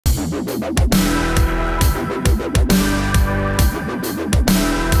Well,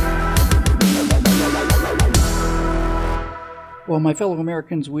 my fellow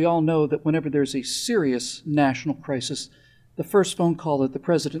Americans, we all know that whenever there's a serious national crisis, the first phone call that the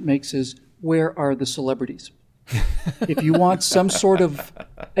president makes is, where are the celebrities? If you want some sort of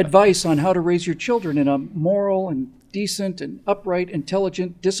advice on how to raise your children in a moral and decent and upright,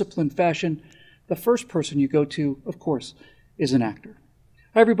 intelligent, disciplined fashion, the first person you go to, of course, is an actor.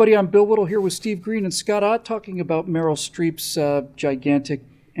 Hi, everybody. I'm Bill Whittle here with Steve Green and Scott Ott talking about Meryl Streep's gigantic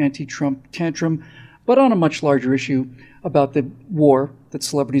anti-Trump tantrum, but on a much larger issue about the war that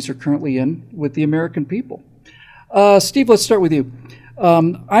celebrities are currently in with the American people. Steve, let's start with you.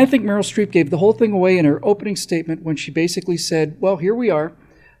 I think Meryl Streep gave the whole thing away in her opening statement when she basically said, well, here we are,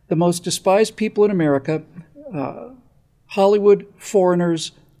 the most despised people in America, Hollywood,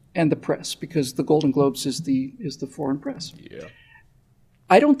 foreigners, and the press, because the Golden Globes is the foreign press. Yeah.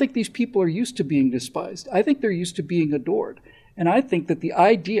 I don't think these people are used to being despised. I think they're used to being adored. And I think that the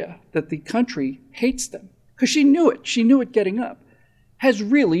idea that the country hates them, because she knew it getting up, has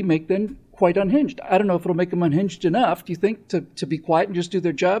really made them quite unhinged. I don't know if it'll make them unhinged enough, do you think, to be quiet and just do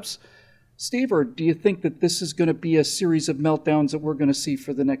their jobs, Steve? Or do you think that this is going to be a series of meltdowns that we're going to see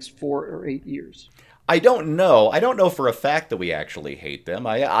for the next 4 or 8 years? I don't know. I don't know for a fact that we actually hate them.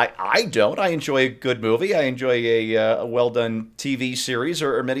 I don't. I enjoy a good movie. I enjoy a well-done TV series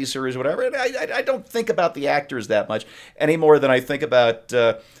or miniseries or whatever. And I don't think about the actors that much any more than I think about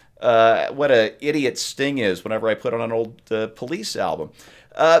what an idiot Sting is whenever I put on an old Police album.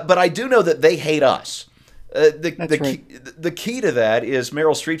 But I do know that they hate us. The key to that is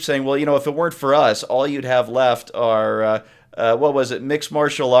Meryl Streep saying, well, you know, if it weren't for us, all you'd have left are... what was it? Mixed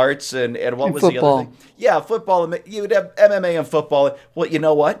martial arts and what was football. The other thing? Yeah, football. You would have MMA and football. Well, you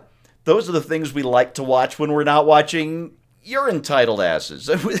know what? Those are the things we like to watch when we're not watching your entitled asses.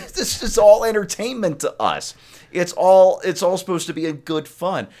 This is all entertainment to us. It's all supposed to be a good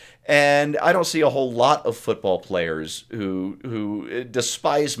fun. And I don't see a whole lot of football players who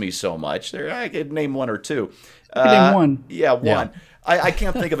despise me so much. I could name one or two. Name one. Yeah, one. Yeah. I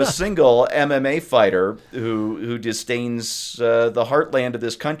can't think of a single MMA fighter who disdains the heartland of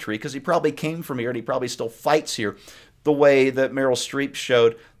this country, because he probably came from here and he probably still fights here the way that Meryl Streep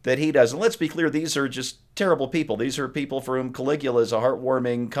showed that he does. And let's be clear, these are just terrible people. These are people for whom Caligula is a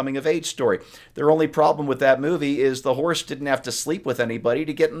heartwarming coming-of-age story. Their only problem with that movie is the horse didn't have to sleep with anybody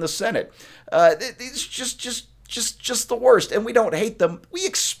to get in the Senate. It's just the worst. And we don't hate them. We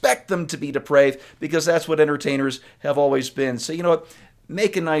expect them to be depraved, because that's what entertainers have always been. So, you know what?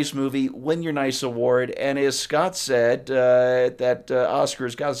 Make a nice movie, win your nice award, and as Scott said, that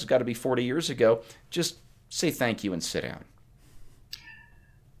Oscars, God, this has got to be 40 years ago, just say thank you and sit down.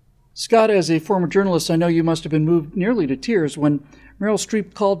 Scott, as a former journalist, I know you must have been moved nearly to tears when Meryl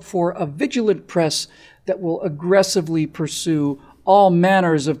Streep called for a vigilant press that will aggressively pursue all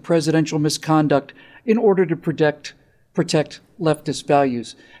manners of presidential misconduct in order to protect leftist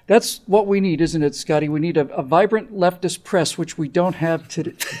values. That's what we need, isn't it, Scotty? We need a vibrant leftist press, which we don't have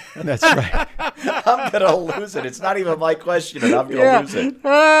today. That's right. I'm going to lose it. It's not even my question, and I'm going to lose it.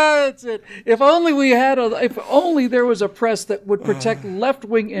 That's it. If only there was a press that would protect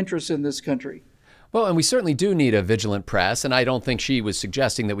left-wing interests in this country. Well, and we certainly do need a vigilant press, and I don't think she was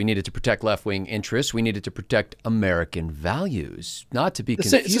suggesting that we needed to protect left-wing interests. We needed to protect American values, not to be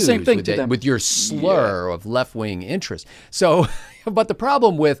confused it's the same thing with your slur of left-wing interests. So, but the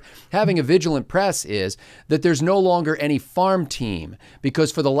problem with having a vigilant press is that there's no longer any farm team,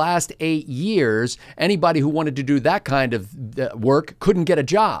 because for the last 8 years, anybody who wanted to do that kind of work couldn't get a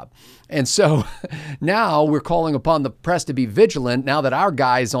job. And so now we're calling upon the press to be vigilant now that our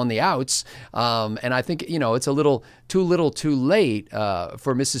guy's on the outs. And I think, you know, it's a little too late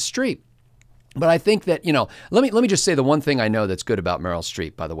for Mrs. Streep. But I think that, you know, let me just say the one thing I know that's good about Meryl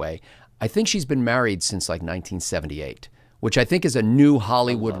Streep, by the way. I think she's been married since like 1978. Which I think is a new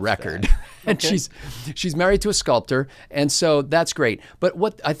Hollywood record. And okay. she's married to a sculptor, and so that's great. But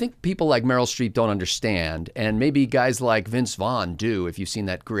what I think people like Meryl Streep don't understand, and maybe guys like Vince Vaughn do, if you've seen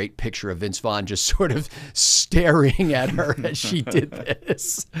that great picture of Vince Vaughn just sort of staring at her as she did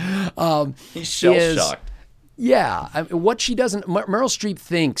this. He's shell-shocked. Yeah. What she doesn't, Meryl Streep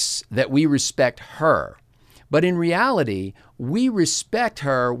thinks that we respect her. But in reality, we respect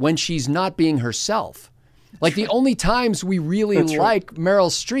her when she's not being herself. Like the only times we really like Meryl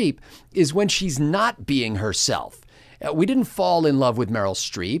Streep is when she's not being herself. We didn't fall in love with Meryl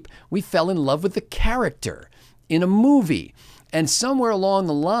Streep. We fell in love with the character in a movie. And somewhere along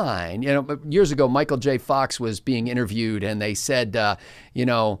the line, years ago, Michael J. Fox was being interviewed, and they said, how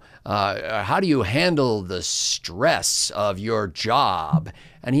do you handle the stress of your job?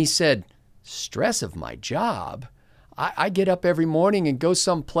 And he said, stress of my job? I get up every morning and go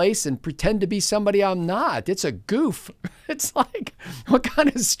someplace and pretend to be somebody I'm not. It's a goof. It's like, what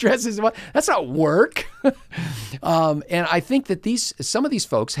kind of stress is what? That's not work. And I think that some of these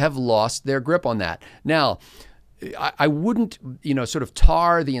folks have lost their grip on that. Now, I wouldn't, sort of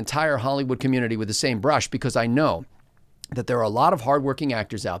tar the entire Hollywood community with the same brush, because I know that there are a lot of hardworking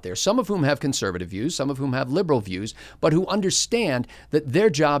actors out there, some of whom have conservative views, some of whom have liberal views, but who understand that their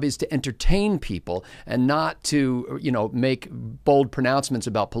job is to entertain people and not to, make bold pronouncements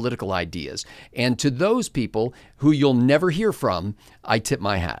about political ideas. And to those people who you'll never hear from, I tip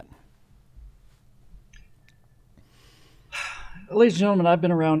my hat. Ladies and gentlemen, I've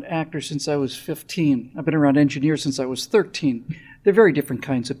been around actors since I was 15. I've been around engineers since I was 13. They're very different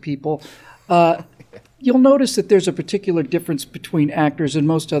kinds of people. You'll notice that there's a particular difference between actors and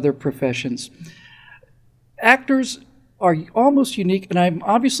most other professions. Actors are almost unique, and I'm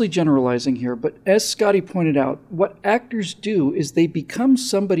obviously generalizing here, but as Scotty pointed out, what actors do is they become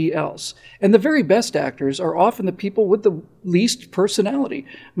somebody else. And the very best actors are often the people with the least personality.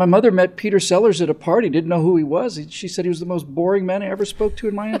 My mother met Peter Sellers at a party, didn't know who he was. She said he was the most boring man I ever spoke to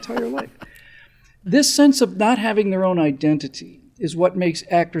in my entire life. This sense of not having their own identity is what makes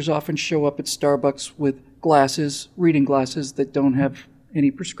actors often show up at Starbucks with glasses, reading glasses that don't have any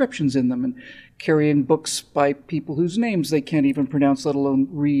prescriptions in them, and carrying books by people whose names they can't even pronounce, let alone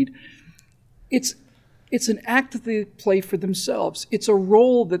read. It's an act that they play for themselves. It's a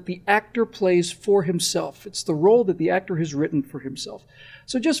role that the actor plays for himself. It's the role that the actor has written for himself.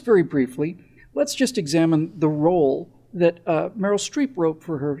 So just very briefly, let's just examine the role that Meryl Streep wrote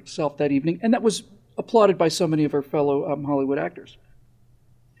for herself that evening, and that was applauded by so many of her fellow Hollywood actors.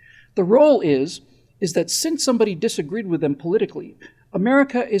 The role is that since somebody disagreed with them politically,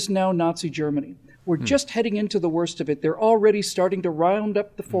 America is now Nazi Germany. We're just heading into the worst of it. They're already starting to round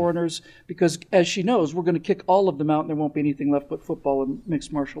up the foreigners because, as she knows, we're going to kick all of them out and there won't be anything left but football and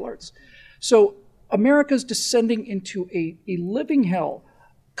mixed martial arts. So America's descending into a living hell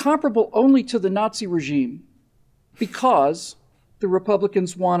comparable only to the Nazi regime because the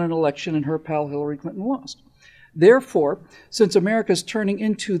Republicans won an election and her pal Hillary Clinton lost. Therefore, since America's turning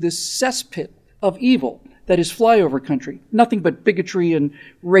into this cesspit of evil that is flyover country, nothing but bigotry and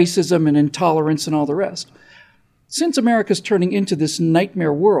racism and intolerance and all the rest, since America's turning into this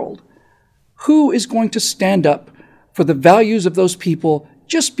nightmare world, who is going to stand up for the values of those people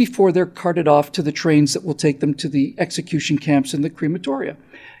just before they're carted off to the trains that will take them to the execution camps and the crematoria?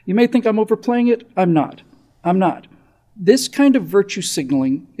 You may think I'm overplaying it. I'm not. I'm not. This kind of virtue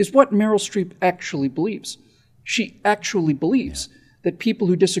signaling is what Meryl Streep actually believes. She actually believes that people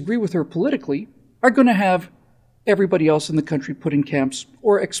who disagree with her politically are going to have everybody else in the country put in camps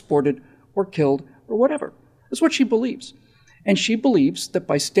or exported or killed or whatever. That's what she believes. And she believes that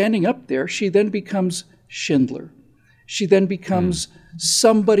by standing up there, she then becomes Schindler. She then becomes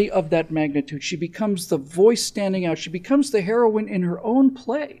somebody of that magnitude. She becomes the voice standing out. She becomes the heroine in her own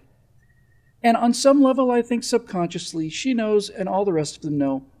play. And on some level, I think subconsciously, she knows, and all the rest of them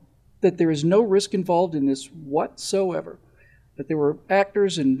know, that there is no risk involved in this whatsoever. That there were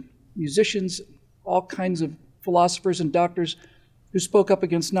actors and musicians, all kinds of philosophers and doctors who spoke up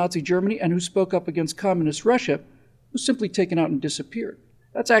against Nazi Germany and who spoke up against communist Russia, who simply taken out and disappeared.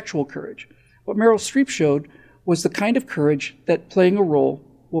 That's actual courage. What Meryl Streep showed was the kind of courage that playing a role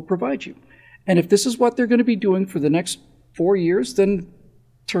will provide you. And if this is what they're going to be doing for the next 4 years, then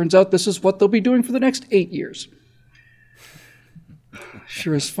turns out this is what they'll be doing for the next 8 years.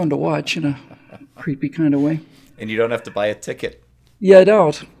 Sure is fun to watch in a creepy kind of way. And you don't have to buy a ticket. You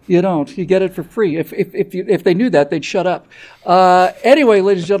don't. You don't. You get it for free. If they knew that, they'd shut up. Anyway,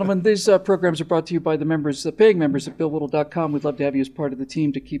 ladies and gentlemen, these programs are brought to you by the members, the paying members at BillWhittle.com. We'd love to have you as part of the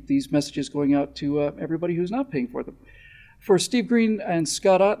team to keep these messages going out to everybody who's not paying for them. For Steve Green and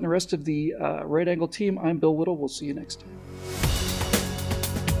Scott Ott and the rest of the Right Angle team, I'm Bill Whittle. We'll see you next time.